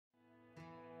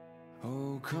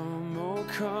Oh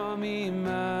come,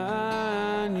 Emmanuel,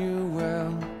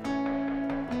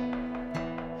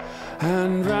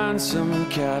 and ransom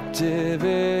captive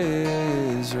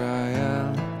Israel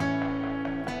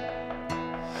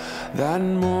that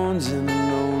mourns in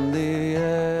lonely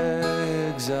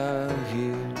exile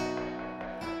here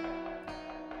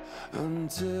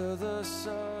until the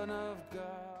Son of God.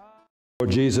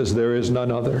 Lord Jesus, there is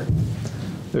none other.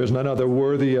 There is none other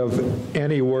worthy of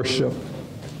any worship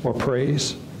or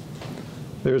praise.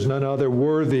 There is none other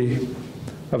worthy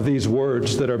of these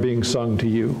words that are being sung to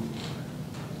you.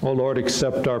 Oh Lord,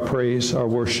 accept our praise, our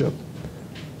worship,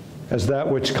 as that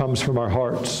which comes from our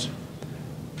hearts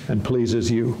and pleases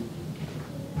you.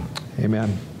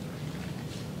 Amen.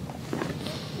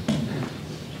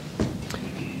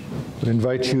 I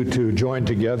invite you to join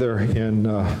together in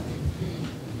the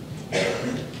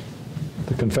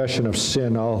confession of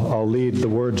sin. I'll lead. The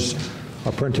words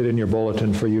are printed in your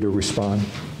bulletin for you to respond.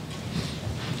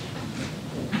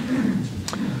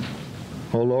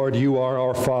 O Lord, you are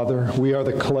our Father. We are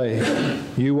the clay.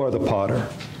 You are the potter.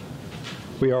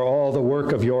 We are all the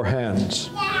work of your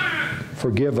hands.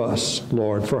 Forgive us,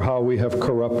 Lord, for how we have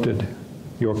corrupted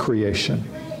your creation.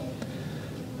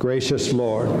 Gracious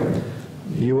Lord,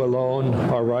 you alone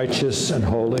are righteous and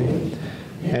holy,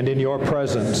 and in your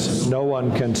presence no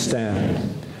one can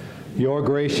stand. Your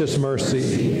gracious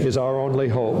mercy is our only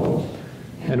hope,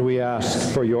 and we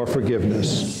ask for your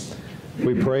forgiveness.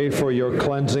 We pray for your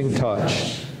cleansing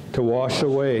touch to wash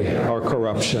away our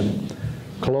corruption,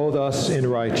 clothe us in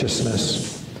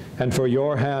righteousness, and for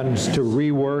your hands to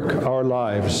rework our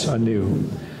lives anew.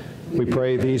 We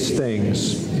pray these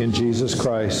things in Jesus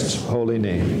Christ's holy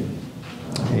name.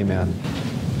 Amen.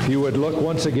 If you would look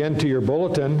once again to your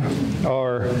bulletin,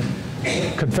 our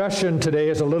confession today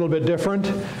is a little bit different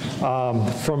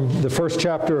from the first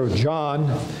chapter of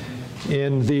John.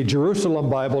 In the Jerusalem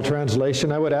Bible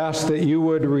translation, I would ask that you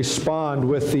would respond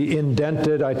with the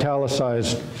indented,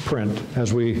 italicized print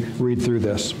as we read through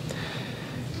this.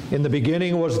 In the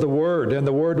beginning was the Word, and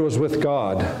the Word was with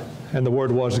God, and the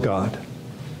Word was God.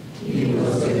 He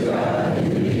was with God in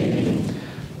the beginning.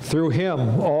 Through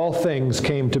him all things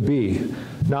came to be.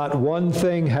 Not one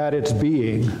thing had its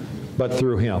being, but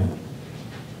through him.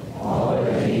 All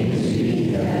that came to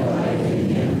be had life in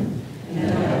him, and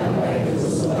that life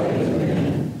was the light of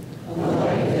men, a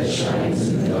light that shines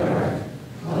in the dark,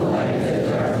 a light that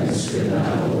darkness could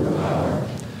not overpower.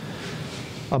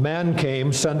 A man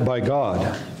came sent by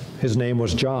God. His name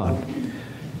was John.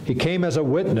 He came as a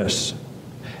witness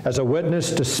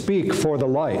to speak for the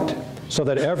light, so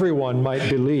that everyone might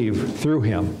believe through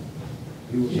him.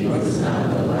 He was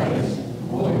not the light,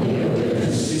 only a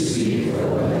witness to speak for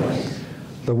the light.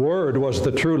 The Word was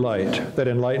the true light that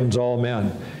enlightens all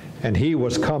men, and he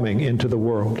was coming into the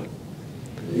world.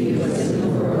 He was in the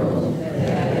world that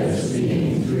had its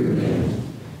being through him,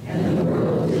 and the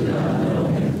world did not know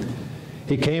him.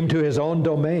 He came to his own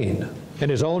domain,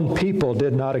 and his own people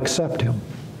did not accept him.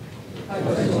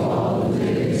 But to all who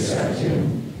did accept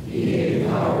him, he gave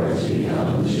power to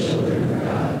become the children of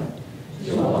God,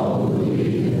 to all who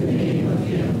believe in the name of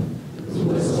him, who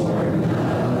was born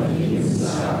not of human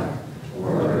stock,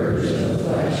 or virgin of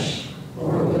flesh,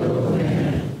 or will of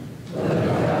man, but of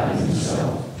God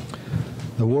himself.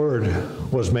 The Word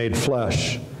was made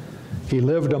flesh. He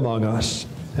lived among us,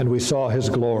 and we saw his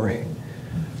glory,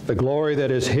 the glory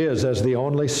that is his as the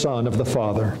only Son of the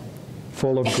Father,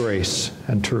 full of grace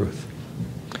and truth.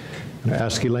 I'm going to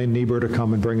ask Elaine Niebuhr to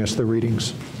come and bring us the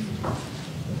readings.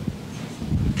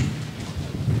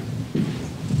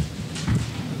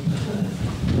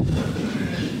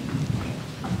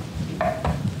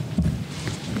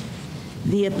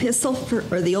 The epistle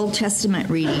or the Old Testament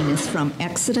reading is from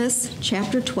Exodus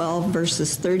chapter 12,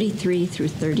 verses 33 through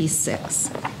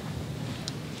 36.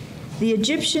 The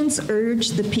Egyptians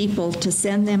urged the people to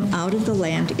send them out of the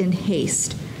land in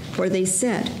haste, for they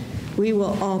said, "We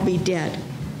will all be dead."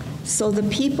 So the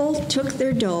people took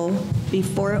their dough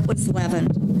before it was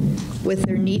leavened, with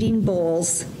their kneading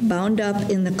bowls bound up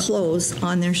in the clothes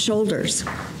on their shoulders.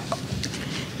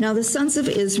 Now the sons of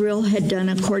Israel had done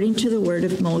according to the word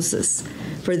of Moses,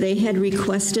 for they had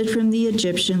requested from the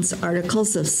Egyptians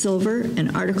articles of silver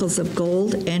and articles of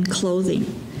gold and clothing.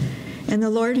 And the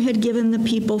Lord had given the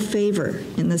people favor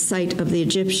in the sight of the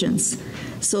Egyptians,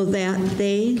 so that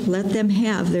they let them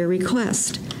have their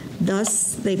request.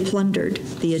 Thus they plundered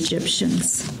the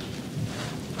Egyptians.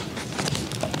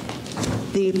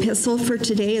 The epistle for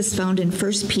today is found in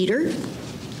 1 Peter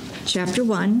chapter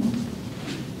 1,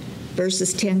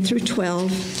 verses 10 through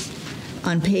 12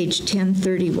 on page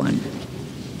 1031.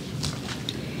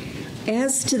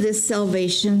 as to this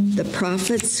salvation, the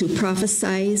prophets who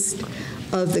prophesied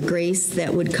of the grace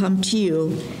that would come to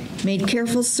you made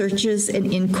careful searches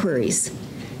and inquiries,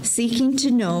 seeking to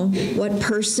know what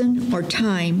person or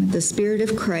time the Spirit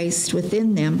of Christ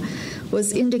within them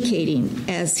was indicating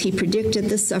as he predicted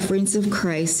the sufferings of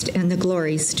Christ and the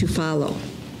glories to follow.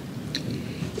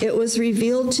 It was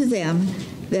revealed to them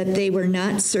that they were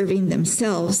not serving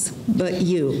themselves, but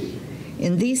you,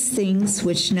 in these things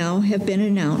which now have been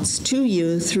announced to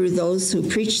you through those who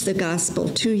preach the gospel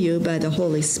to you by the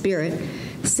Holy Spirit,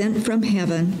 sent from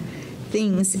heaven,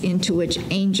 things into which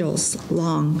angels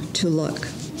long to look.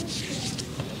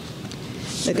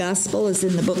 The gospel is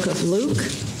in the book of Luke.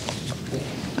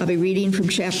 I'll be reading from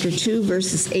chapter 2,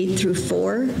 verses 8 through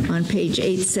 4 on page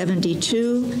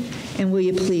 872, and will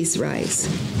you please rise?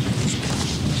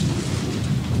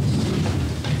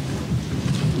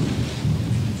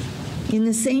 In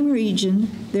the same region,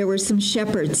 there were some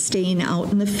shepherds staying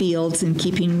out in the fields and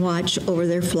keeping watch over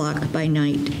their flock by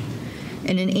night.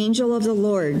 And an angel of the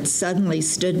Lord suddenly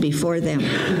stood before them,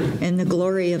 and the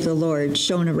glory of the Lord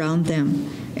shone around them,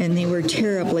 and they were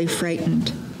terribly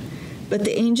frightened. But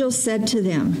the angel said to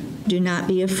them, "Do not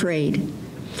be afraid,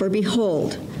 for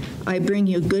behold, I bring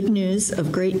you good news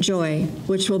of great joy,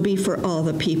 which will be for all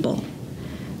the people.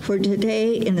 For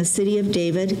today in the city of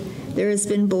David there has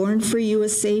been born for you a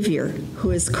Savior,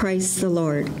 who is Christ the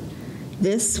Lord.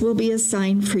 This will be a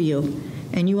sign for you,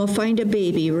 and you will find a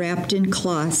baby wrapped in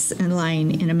cloths and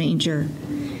lying in a manger."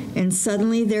 And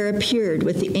suddenly there appeared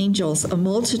with the angels a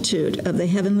multitude of the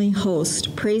heavenly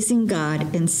host, praising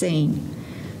God and saying,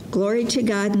 "Glory to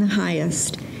God in the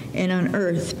highest, and on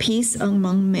earth peace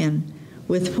among men,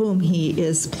 with whom he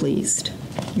is pleased."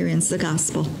 Here ends the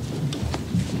gospel.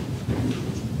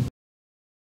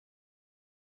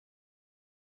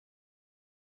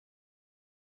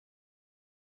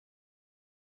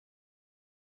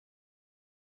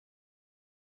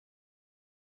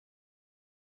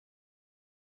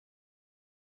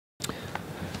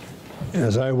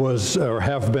 As I was, or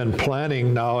have been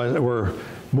planning now, we're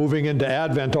moving into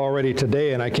Advent already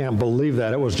today, and I can't believe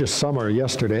that. It was just summer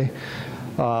yesterday.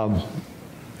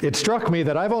 It struck me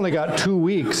that I've only got 2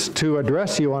 weeks to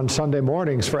address you on Sunday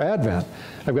mornings for Advent.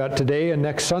 I've got today and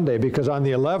next Sunday, because on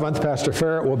the 11th, Pastor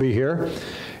Ferret will be here,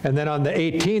 and then on the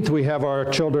 18th, we have our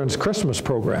children's Christmas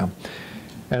program.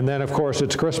 And then, of course,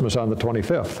 it's Christmas on the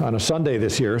 25th, on a Sunday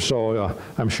this year, so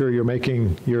I'm sure you're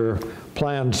making your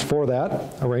plans for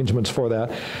that, arrangements for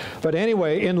that. But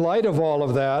anyway, in light of all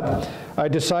of that, I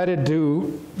decided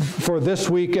to, for this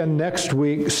week and next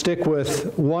week, stick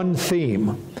with one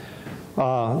theme,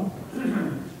 and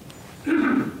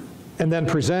then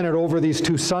present it over these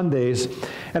 2 Sundays.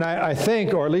 And I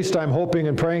think, or at least I'm hoping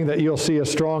and praying, that you'll see a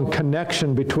strong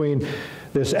connection between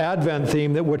this Advent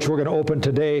theme, which we're going to open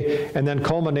today, and then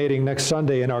culminating next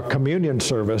Sunday in our communion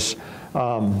service,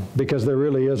 because there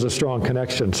really is a strong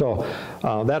connection. So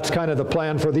that's kind of the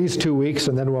plan for these 2 weeks,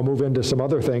 and then we'll move into some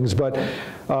other things. But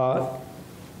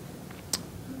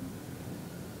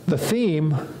the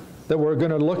theme that we're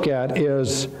going to look at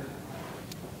is,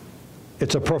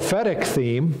 it's a prophetic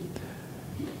theme,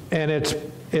 and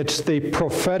it's the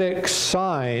prophetic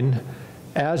sign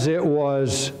as it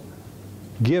was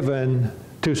given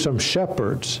to some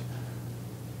shepherds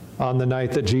on the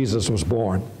night that Jesus was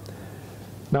born.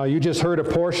 Now, you just heard a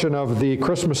portion of the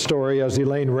Christmas story as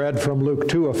Elaine read from Luke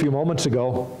 2 a few moments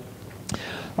ago.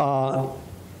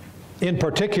 In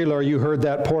particular, you heard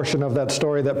that portion of that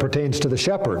story that pertains to the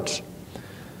shepherds.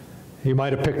 You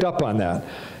might have picked up on that.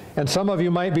 And some of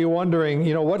you might be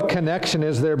wondering, what connection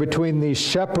is there between these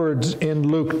shepherds in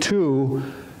Luke 2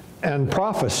 and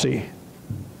prophecy,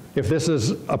 if this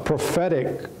is a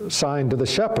prophetic sign to the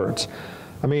shepherds?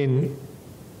 I mean,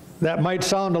 that might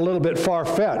sound a little bit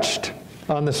far-fetched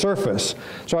on the surface.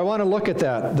 So I want to look at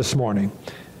that this morning.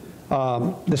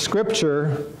 The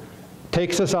scripture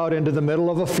takes us out into the middle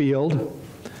of a field.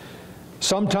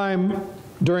 Sometime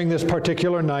during this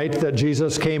particular night that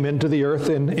Jesus came into the earth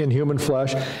in human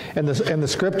flesh, and the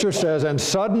scripture says, and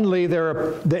suddenly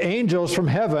the angels from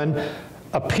heaven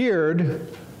appeared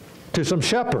to some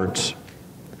shepherds.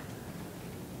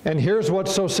 And here's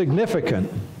what's so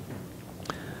significant.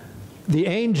 The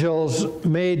angels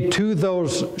made to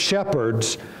those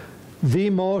shepherds the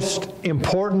most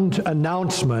important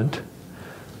announcement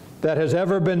that has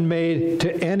ever been made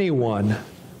to anyone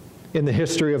in the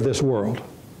history of this world.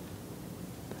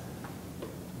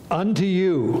 Unto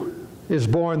you is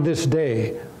born this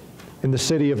day in the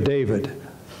city of David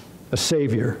a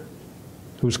Savior,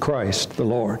 who's Christ the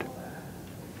Lord.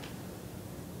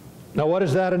 Now, what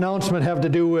does that announcement have to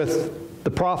do with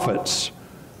the prophets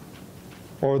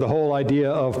or the whole idea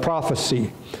of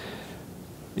prophecy.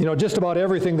 You know, just about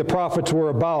everything the prophets were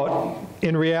about,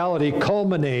 in reality,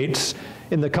 culminates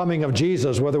in the coming of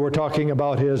Jesus, whether we're talking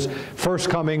about his first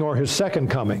coming or his second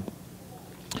coming.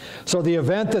 So the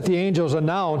event that the angels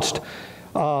announced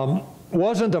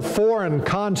wasn't a foreign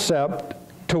concept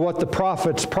to what the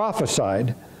prophets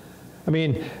prophesied. I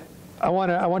mean, I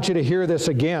want you to hear this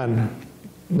again.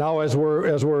 Now, as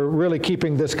we're really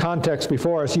keeping this context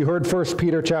before us, you heard 1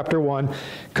 Peter chapter 1,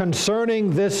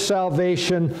 concerning this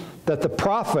salvation that the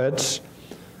prophets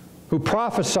who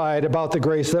prophesied about the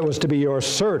grace that was to be yours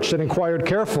searched and inquired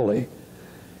carefully,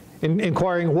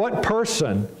 inquiring what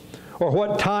person or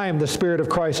what time the Spirit of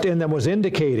Christ in them was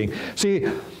indicating. See,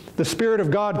 the Spirit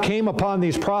of God came upon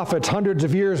these prophets hundreds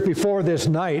of years before this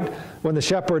night when the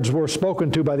shepherds were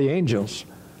spoken to by the angels.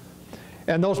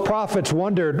 And those prophets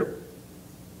wondered,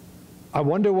 I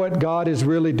wonder what God is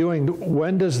really doing.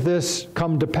 When does this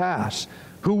come to pass?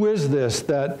 Who is this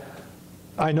that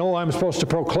I know I'm supposed to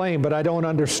proclaim, but I don't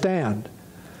understand?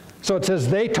 So it says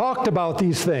they talked about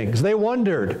these things. They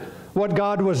wondered what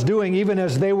God was doing, even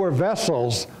as they were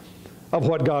vessels of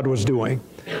what God was doing,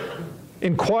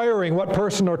 inquiring what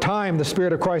person or time the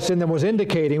Spirit of Christ in them was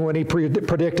indicating when he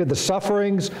predicted the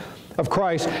sufferings of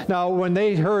Christ. Now, when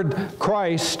they heard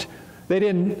Christ, they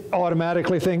didn't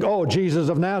automatically think, oh, Jesus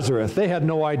of Nazareth. They had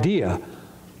no idea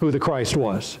who the Christ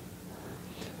was.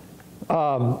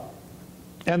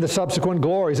 And the subsequent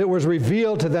glories. It was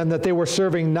revealed to them that they were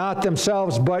serving not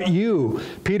themselves, but you.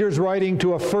 Peter's writing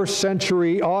to a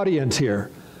first-century audience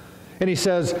here. And he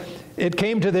says, it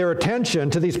came to their attention,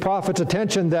 to these prophets'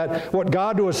 attention, that what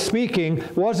God was speaking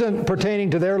wasn't pertaining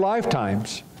to their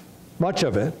lifetimes, much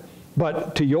of it,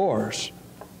 but to yours,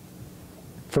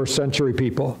 first-century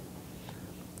people,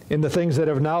 in the things that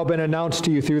have now been announced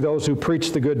to you through those who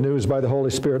preach the good news by the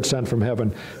Holy Spirit sent from heaven,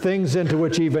 things into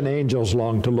which even angels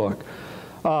long to look.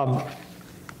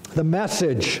 The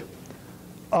message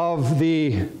of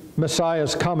the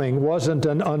Messiah's coming wasn't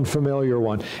an unfamiliar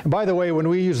one. And by the way, when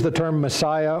we use the term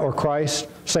Messiah or Christ,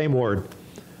 same word.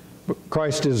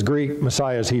 Christ is Greek,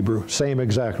 Messiah is Hebrew, same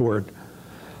exact word.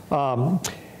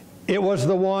 It was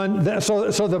the one,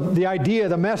 the idea,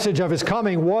 the message of his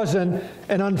coming wasn't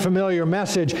an unfamiliar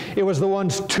message. It was the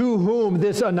ones to whom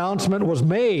this announcement was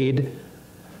made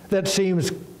that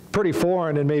seems pretty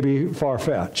foreign and maybe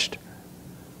far-fetched.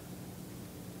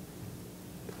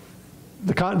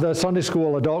 The Sunday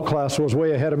school adult class was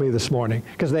way ahead of me this morning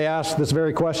because they asked this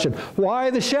very question,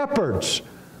 why the shepherds?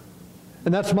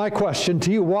 And that's my question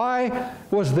to you. Why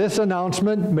was this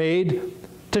announcement made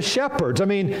to shepherds? I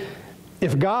mean,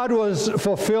 if God was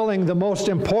fulfilling the most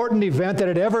important event that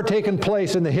had ever taken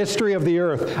place in the history of the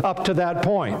earth up to that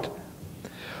point,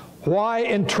 why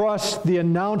entrust the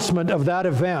announcement of that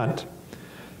event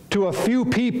to a few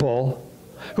people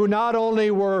who not only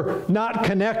were not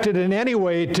connected in any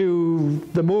way to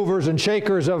the movers and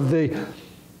shakers of the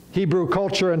Hebrew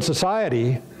culture and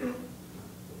society?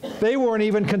 They weren't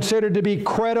even considered to be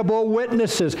credible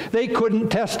witnesses. They couldn't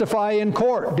testify in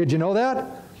court. Did you know that?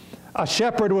 A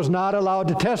shepherd was not allowed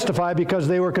to testify because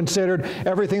they were considered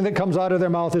everything that comes out of their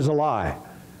mouth is a lie.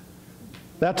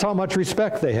 That's how much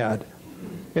respect they had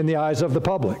in the eyes of the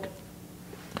public.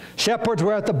 Shepherds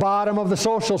were at the bottom of the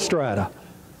social strata.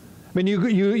 I mean,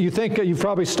 you think, you've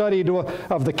probably studied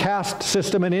of the caste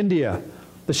system in India.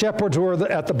 The shepherds were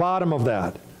at the bottom of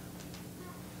that.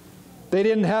 They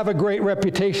didn't have a great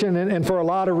reputation, and for a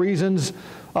lot of reasons,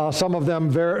 some of them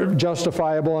very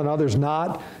justifiable and others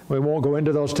not. We won't go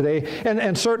into those today.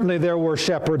 And certainly there were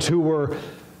shepherds who were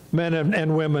men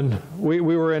and women. We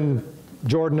were in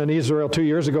Jordan and Israel 2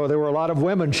 years ago. There were a lot of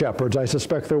women shepherds. I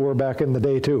suspect there were back in the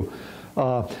day too.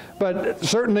 But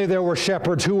certainly there were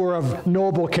shepherds who were of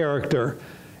noble character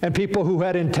and people who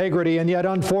had integrity, and yet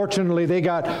unfortunately they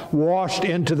got washed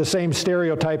into the same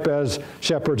stereotype as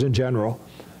shepherds in general.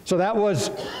 So that was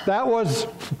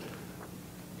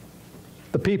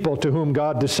the people to whom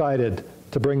God decided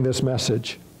to bring this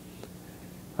message.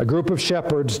 A group of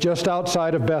shepherds just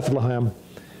outside of Bethlehem,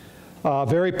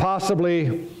 very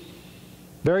possibly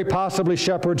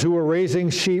shepherds who were raising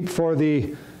sheep for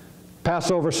the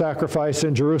Passover sacrifice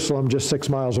in Jerusalem just 6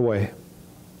 miles away.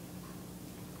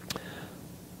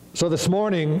 So this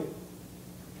morning,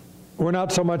 we're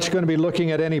not so much going to be looking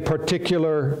at any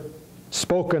particular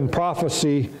spoken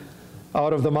prophecy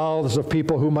out of the mouths of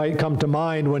people who might come to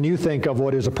mind when you think of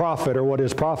what is a prophet or what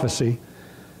is prophecy.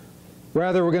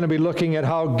 Rather, we're going to be looking at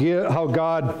how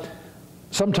God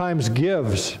sometimes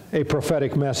gives a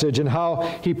prophetic message and how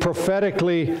he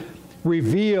prophetically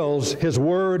reveals his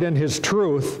word and his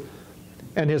truth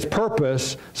and his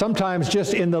purpose, sometimes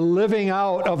just in the living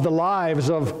out of the lives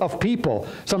of people.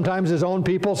 Sometimes his own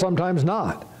people, sometimes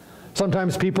not.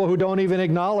 Sometimes people who don't even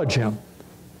acknowledge him.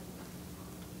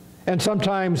 And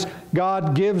sometimes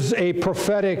God gives a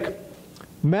prophetic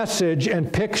message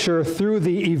and picture through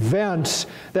the events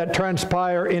that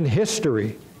transpire in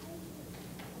history.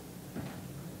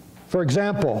 For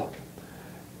example,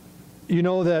 you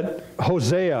know that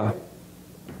Hosea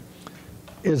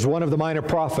is one of the minor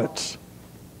prophets.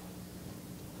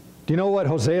 Do you know what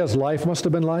Hosea's life must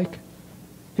have been like?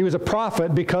 He was a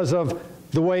prophet because of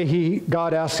the way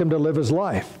God asked him to live his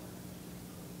life.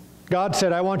 God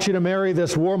said, I want you to marry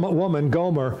this woman,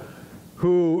 Gomer,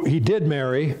 who he did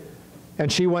marry, and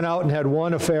she went out and had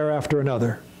one affair after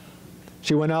another.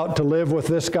 She went out to live with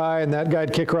this guy, and that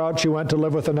guy'd kick her out. She went to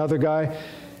live with another guy.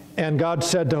 And God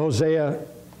said to Hosea,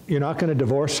 you're not going to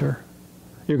divorce her.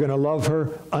 You're going to love her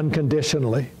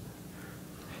unconditionally.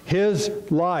 His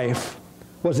life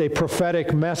was a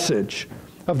prophetic message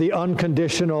of the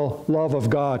unconditional love of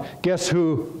God. Guess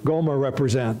who Gomer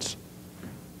represents?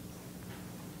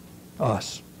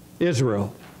 Us.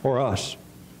 Israel, or us.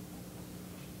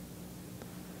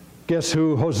 Guess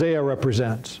who Hosea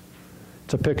represents?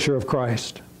 It's a picture of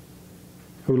Christ,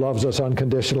 who loves us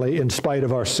unconditionally in spite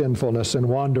of our sinfulness and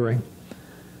wandering.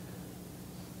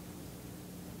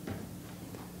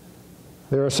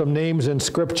 There are some names in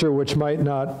Scripture which might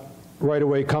not right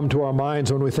away come to our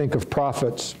minds when we think of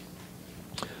prophets,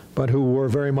 but who were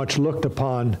very much looked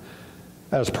upon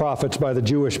as prophets by the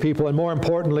Jewish people, and more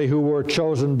importantly, who were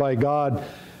chosen by God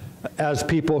as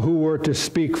people who were to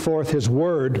speak forth his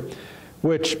word,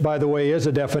 which, by the way, is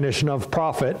a definition of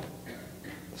prophet.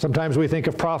 Sometimes we think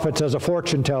of prophets as a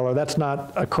fortune teller. That's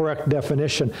not a correct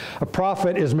definition. A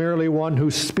prophet is merely one who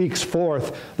speaks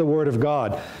forth the word of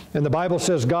God. And the Bible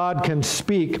says God can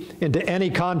speak into any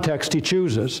context he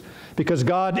chooses, because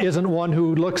God isn't one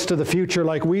who looks to the future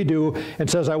like we do and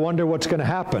says, I wonder what's going to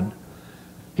happen.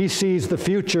 He sees the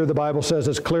future, the Bible says,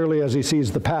 as clearly as he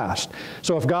sees the past.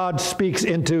 So if God speaks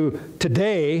into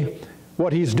today,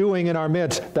 what he's doing in our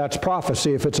midst, that's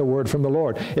prophecy if it's a word from the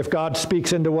Lord. If God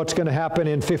speaks into what's going to happen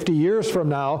in 50 years from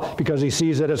now, because he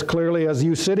sees it as clearly as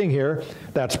you sitting here,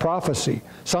 that's prophecy.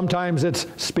 Sometimes it's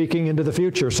speaking into the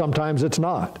future, sometimes it's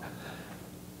not.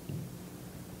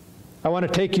 I want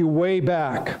to take you way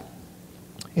back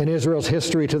in Israel's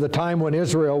history to the time when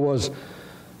Israel was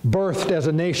birthed as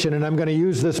a nation, and I'm going to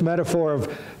use this metaphor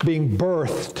of being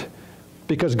birthed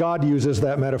because God uses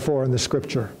that metaphor in the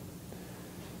Scripture.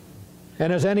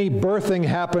 And as any birthing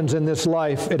happens in this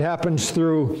life, it happens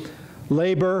through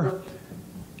labor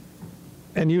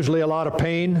and usually a lot of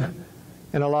pain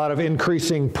and a lot of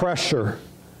increasing pressure.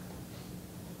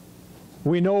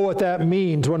 We know what that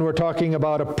means when we're talking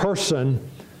about a person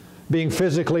being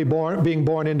physically born, being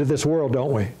born into this world,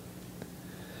 don't we?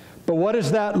 But what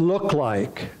does that look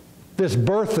like? This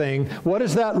birthing, what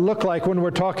does that look like when we're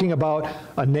talking about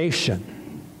a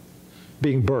nation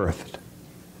being birthed?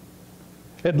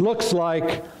 It looks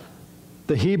like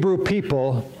the Hebrew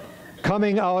people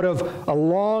coming out of a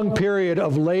long period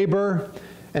of labor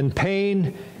and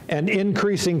pain and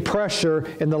increasing pressure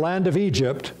in the land of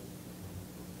Egypt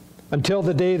until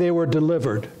the day they were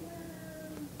delivered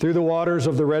through the waters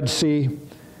of the Red Sea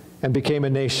and became a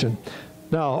nation.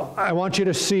 Now, I want you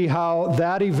to see how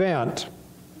that event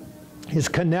is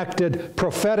connected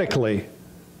prophetically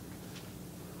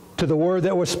to the word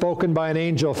that was spoken by an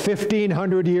angel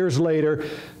 1,500 years later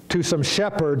to some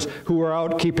shepherds who were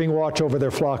out keeping watch over their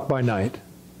flock by night,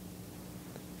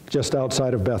 just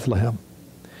outside of Bethlehem.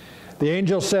 The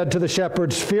angel said to the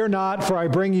shepherds, "Fear not, for I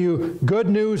bring you good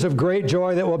news of great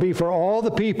joy that will be for all the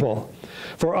people.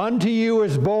 For unto you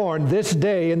is born this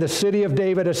day in the city of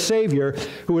David a Savior,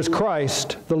 who is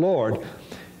Christ the Lord."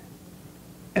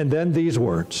 And then these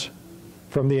words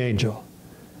from the angel,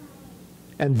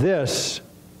 "And this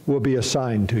will be a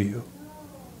sign to you."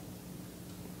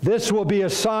 This will be a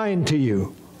sign to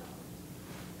you.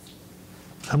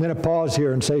 I'm going to pause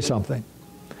here and say something.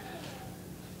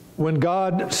 When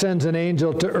God sends an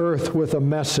angel to earth with a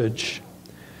message,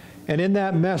 and in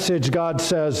that message God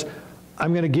says,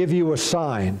 "I'm going to give you a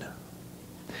sign,"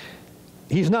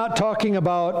 He's not talking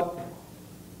about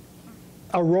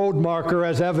a road marker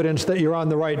as evidence that you're on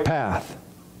the right path.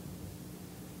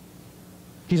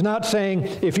 He's not saying,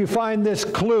 if you find this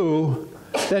clue,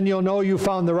 then you'll know you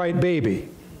found the right baby.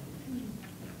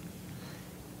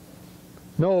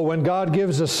 No, when God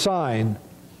gives a sign,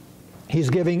 He's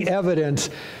giving evidence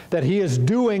that He is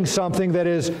doing something that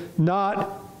is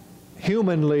not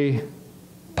humanly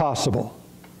possible.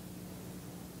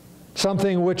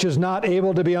 Something which is not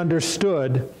able to be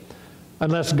understood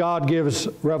unless God gives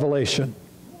revelation.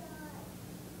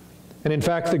 And in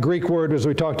fact, the Greek word, as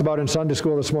we talked about in Sunday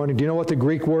school this morning, do you know what the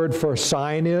Greek word for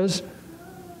sign is?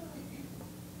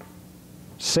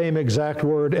 Same exact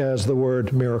word as the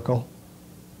word miracle.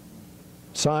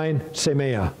 Sign,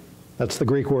 semea. That's the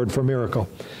Greek word for miracle.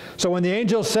 So when the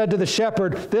angel said to the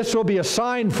shepherd, "This will be a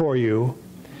sign for you,"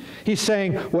 he's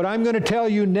saying, what I'm going to tell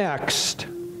you next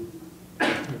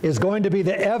is going to be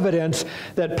the evidence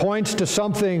that points to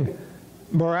something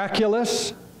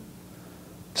miraculous,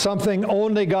 something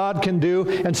only God can do,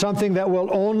 and something that will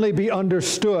only be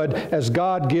understood as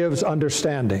God gives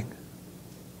understanding.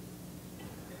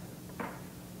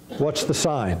 What's the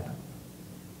sign?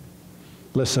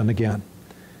 Listen again.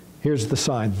 Here's the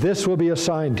sign. This will be a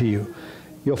sign to you.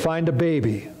 You'll find a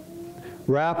baby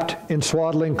wrapped in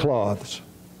swaddling cloths,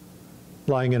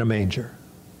 lying in a manger.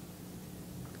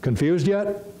 Confused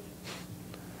yet?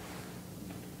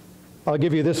 I'll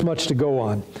give you this much to go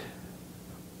on.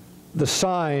 The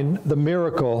sign, the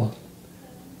miracle,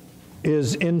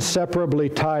 is inseparably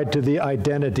tied to the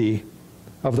identity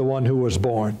of the one who was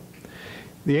born.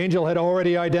 The angel had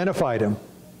already identified him.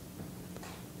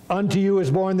 Unto you is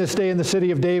born this day in the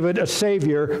city of David a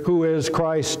Savior who is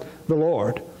Christ the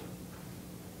Lord,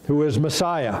 who is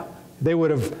Messiah. They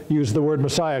would have used the word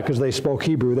Messiah because they spoke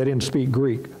Hebrew. They didn't speak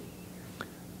Greek.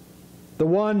 The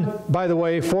one, by the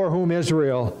way, for whom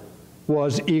Israel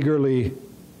was eagerly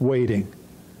waiting.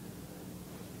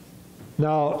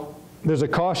 Now, there's a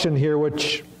caution here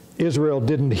which Israel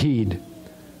didn't heed,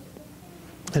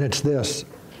 and it's this.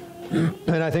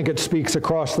 And I think it speaks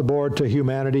across the board to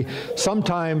humanity.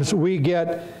 Sometimes we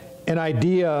get an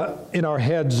idea in our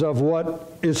heads of what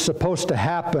is supposed to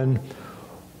happen,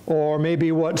 or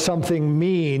maybe what something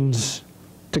means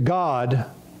to God,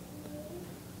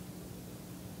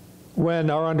 when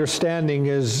our understanding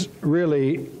is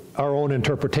really our own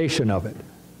interpretation of it.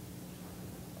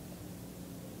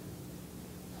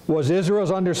 Was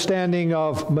Israel's understanding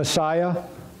of Messiah,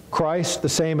 Christ, the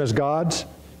same as God's?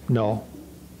 No.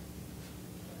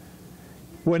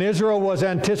 When Israel was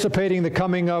anticipating the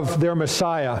coming of their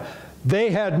Messiah,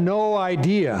 they had no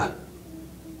idea.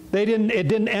 It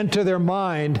didn't enter their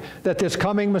mind that this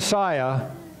coming Messiah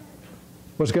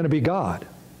was going to be God.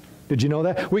 Did you know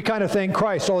that? We kind of think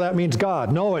Christ, oh, that means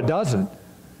God. No, it doesn't.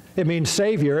 It means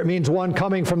Savior. It means one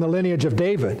coming from the lineage of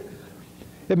David.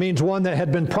 It means one that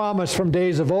had been promised from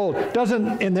days of old. It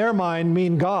doesn't, in their mind,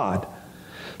 mean God.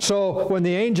 So when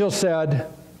the angel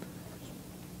said,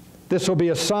 this will be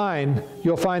a sign,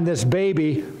 you'll find this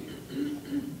baby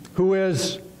who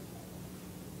is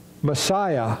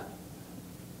Messiah,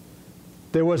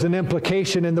 there was an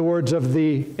implication in the words of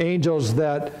the angels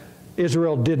that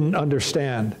Israel didn't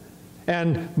understand.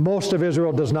 And most of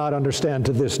Israel does not understand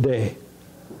to this day.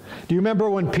 Do you remember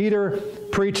when Peter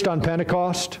preached on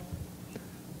Pentecost?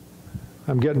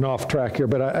 I'm getting off track here,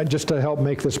 but just to help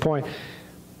make this point.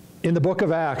 In the book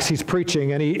of Acts, he's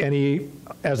preaching, and he,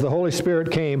 as the Holy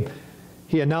Spirit came,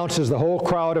 he announces the whole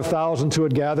crowd of thousands who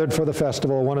had gathered for the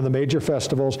festival, one of the major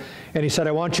festivals, and he said,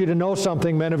 I want you to know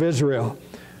something, men of Israel.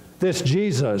 This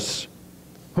Jesus,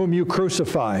 whom you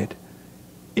crucified,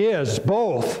 is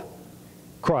both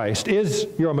Christ, is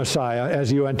your Messiah,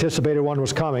 as you anticipated one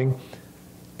was coming,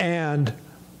 and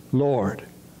Lord,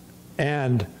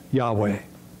 and Yahweh.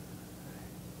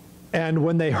 And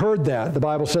when they heard that, the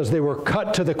Bible says they were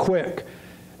cut to the quick.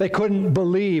 They couldn't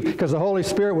believe, because the Holy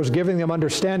Spirit was giving them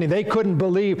understanding. They couldn't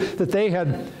believe that they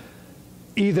had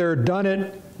either done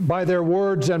it by their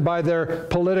words and by their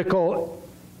political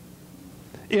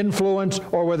influence,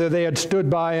 or whether they had stood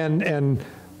by and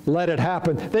let it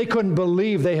happen. They couldn't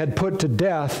believe they had put to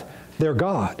death their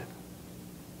God.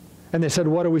 And they said,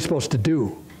 what are we supposed to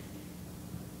do?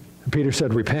 And Peter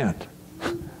said, repent.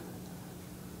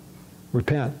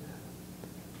 Repent.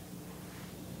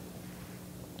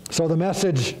 So the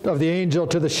message of the angel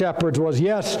to the shepherds was,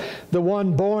 yes, the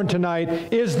one born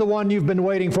tonight is the one you've been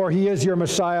waiting for. He is your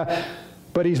Messiah,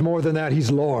 but he's more than that. He's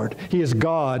Lord. He is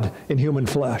God in human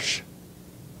flesh.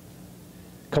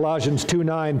 Colossians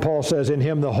 2:9, Paul says, in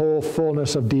him the whole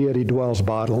fullness of deity dwells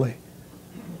bodily.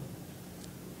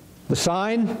 The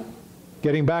sign,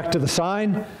 getting back to the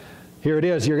sign, here it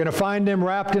is. You're going to find him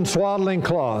wrapped in swaddling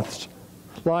cloths,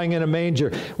 lying in a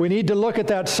manger. We need to look at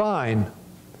that sign.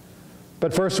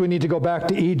 But first we need to go back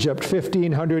to Egypt,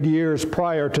 1,500 years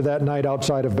prior to that night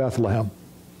outside of Bethlehem.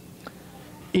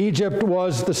 Egypt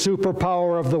was the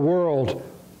superpower of the world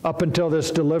up until this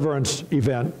deliverance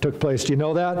event took place. Do you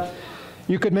know that?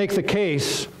 You could make the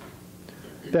case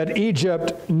that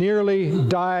Egypt nearly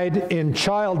died in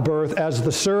childbirth as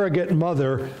the surrogate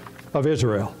mother of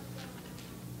Israel.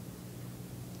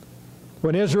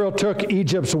 When Israel took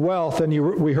Egypt's wealth, and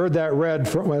we heard that read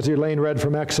from, as Elaine read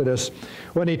from Exodus,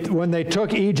 when they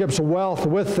took Egypt's wealth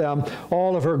with them,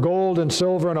 all of her gold and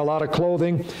silver and a lot of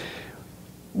clothing,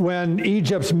 when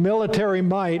Egypt's military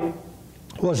might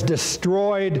was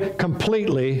destroyed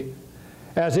completely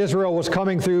as Israel was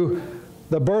coming through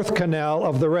the birth canal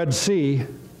of the Red Sea,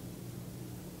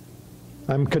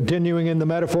 I'm continuing in the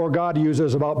metaphor God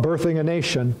uses about birthing a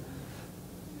nation.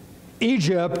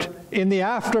 Egypt, in the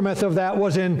aftermath of that,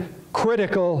 was in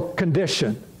critical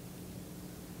condition.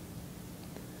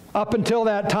 Up until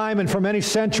that time, and for many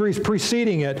centuries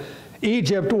preceding it,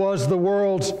 Egypt was the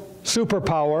world's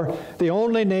superpower, the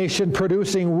only nation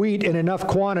producing wheat in enough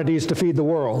quantities to feed the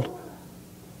world.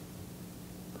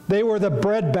 They were the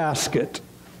breadbasket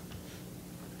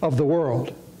of the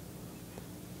world.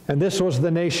 And this was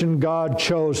the nation God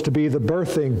chose to be the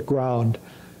birthing ground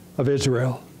of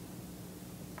Israel,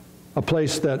 a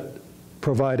place that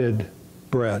provided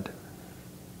bread.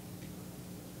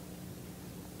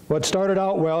 What started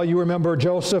out well, you remember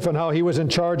Joseph and how he was in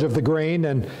charge of the grain,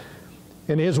 and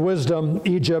in his wisdom,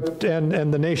 Egypt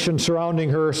and the nation surrounding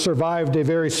her survived a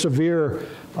very severe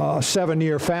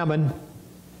 7-year famine.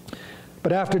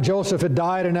 But after Joseph had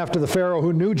died, and after the Pharaoh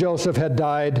who knew Joseph had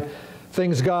died,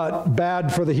 things got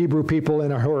bad for the Hebrew people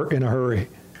in a hurry.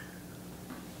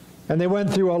 And they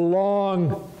went through a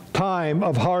long time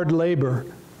of hard labor.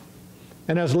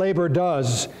 And as labor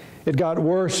does, it got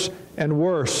worse and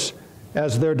worse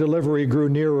as their delivery grew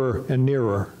nearer and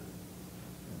nearer.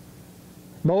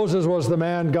 Moses was the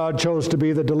man God chose to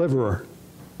be the deliverer,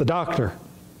 the doctor.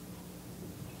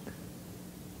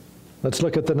 Let's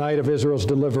look at the night of Israel's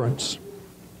deliverance.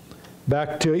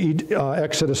 Back to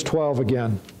Exodus 12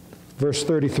 again, verse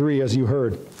 33, as you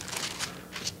heard.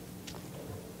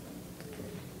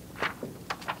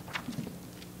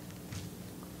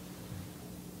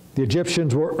 The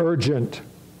Egyptians were urgent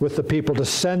with the people to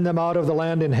send them out of the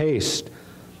land in haste,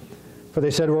 for they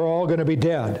said, we're all going to be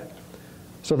dead.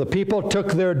 So the people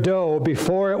took their dough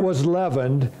before it was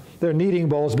leavened, their kneading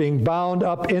bowls being bound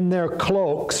up in their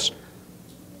cloaks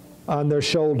on their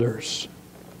shoulders.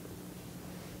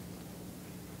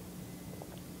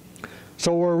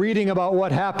 So we're reading about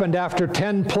what happened after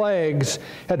 10 plagues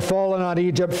had fallen on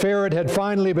Egypt. Pharaoh had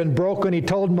finally been broken. He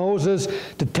told Moses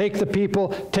to take the people,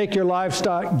 take your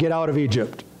livestock, get out of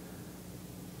Egypt.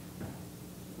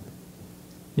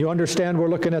 You understand we're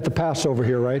looking at the Passover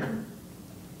here, right?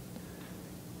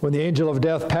 When the angel of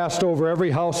death passed over every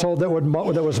household that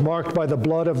was marked by the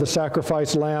blood of the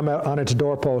sacrificed lamb on its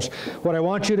doorpost. What I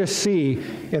want you to see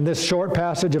in this short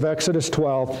passage of Exodus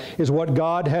 12 is what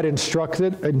God had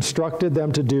instructed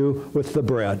them to do with the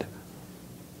bread.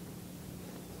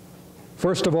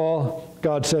 First of all,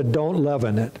 God said, don't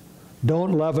leaven it.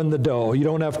 Don't leaven the dough. You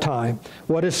don't have time.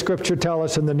 What does Scripture tell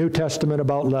us in the New Testament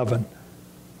about leaven?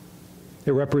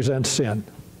 It represents sin.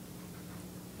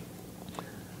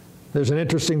 There's an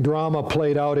interesting drama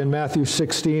played out in Matthew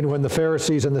 16 when the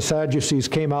Pharisees and the Sadducees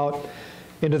came out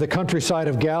into the countryside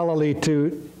of Galilee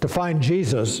to find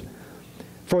Jesus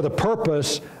for the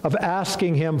purpose of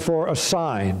asking him for a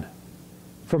sign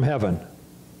from heaven.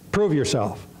 Prove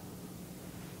yourself.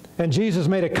 And Jesus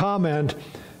made a comment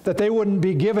that they wouldn't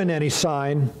be given any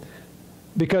sign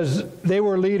because they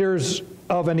were leaders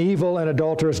of an evil and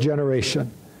adulterous generation.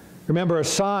 Remember, a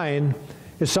sign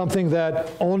is something that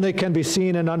only can be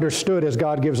seen and understood as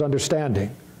God gives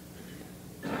understanding.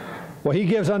 Well, he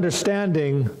gives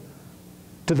understanding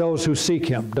to those who seek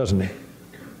him, doesn't he?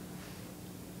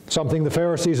 Something the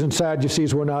Pharisees and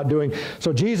Sadducees were not doing.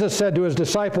 So Jesus said to his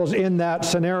disciples in that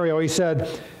scenario, he said,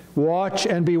 watch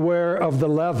and beware of the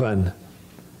leaven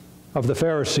of the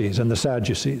Pharisees and the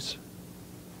Sadducees.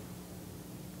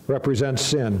 Represents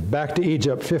sin. Back to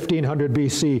Egypt, 1500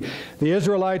 BC. The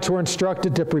Israelites were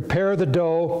instructed to prepare the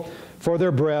dough for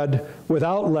their bread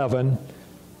without leaven,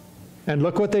 and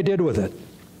look what they did with it.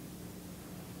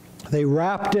 They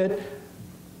wrapped it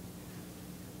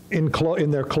in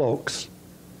their cloaks.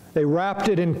 They wrapped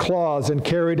it in cloths and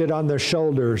carried it on their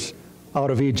shoulders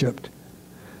out of Egypt.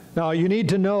 Now, you need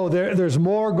to know there's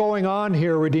more going on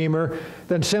here, Redeemer,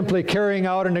 than simply carrying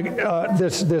out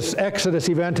this Exodus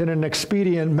event in an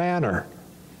expedient manner.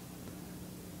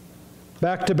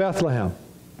 Back to Bethlehem,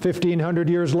 1,500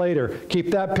 years later.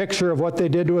 Keep that picture of what they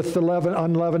did with the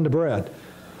unleavened bread.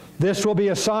 This will be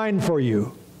a sign for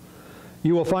you.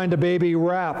 You will find a baby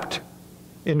wrapped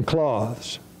in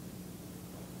cloths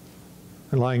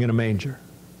and lying in a manger.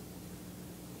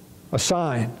 A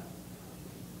sign.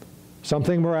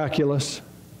 Something miraculous,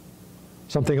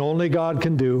 something only God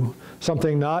can do,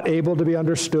 something not able to be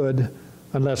understood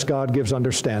unless God gives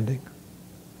understanding.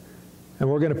 And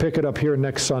we're going to pick it up here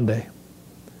next Sunday.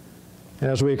 And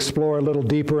as we explore a little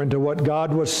deeper into what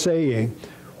God was saying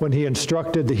when he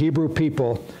instructed the Hebrew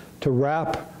people to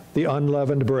wrap the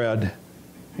unleavened bread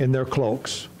in their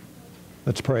cloaks.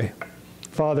 Let's pray.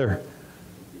 Father,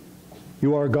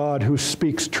 you are God who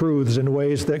speaks truths in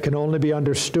ways that can only be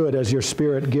understood as your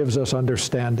Spirit gives us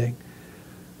understanding.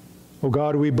 Oh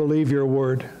God, we believe your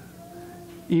word,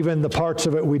 even the parts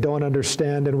of it we don't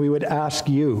understand, and we would ask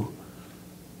you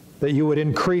that you would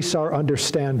increase our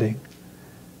understanding.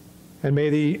 And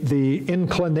may the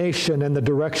inclination and the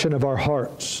direction of our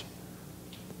hearts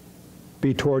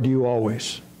be toward you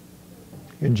always.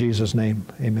 In Jesus' name,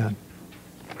 amen.